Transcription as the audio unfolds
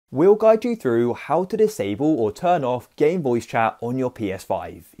We'll guide you through how to disable or turn off game voice chat on your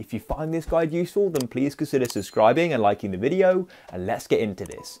PS5. If you find this guide useful, then please consider subscribing and liking the video, and let's get into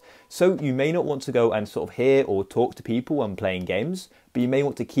this. So you may not want to go and sort of hear or talk to people when playing games, but you may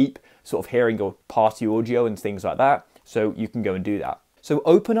want to keep sort of hearing your party audio and things like that, so you can go and do that. So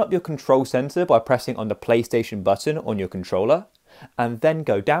open up your control center by pressing on the PlayStation button on your controller, and then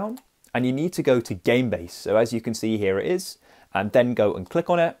go down, and you need to go to Game Base. So as you can see, here it is, and then go and click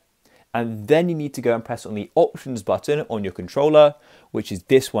on it. And then you need to go and press on the options button on your controller, which is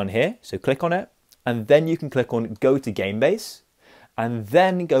this one here. So click on it, and then you can click on go to Game Base, and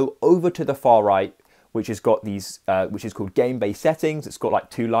then go over to the far right, which has got these, which is called Game Base Settings. It's got like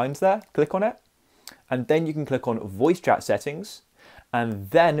 2 lines there. Click on it, and then you can click on Voice Chat Settings, and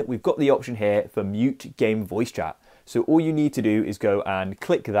then we've got the option here for Mute Game Voice Chat. So all you need to do is go and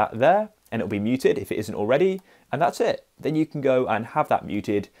click that there, and it'll be muted if it isn't already, and that's it. Then you can go and have that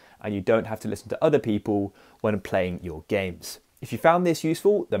muted, and you don't have to listen to other people when playing your games. If you found this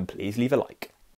useful, then please leave a like.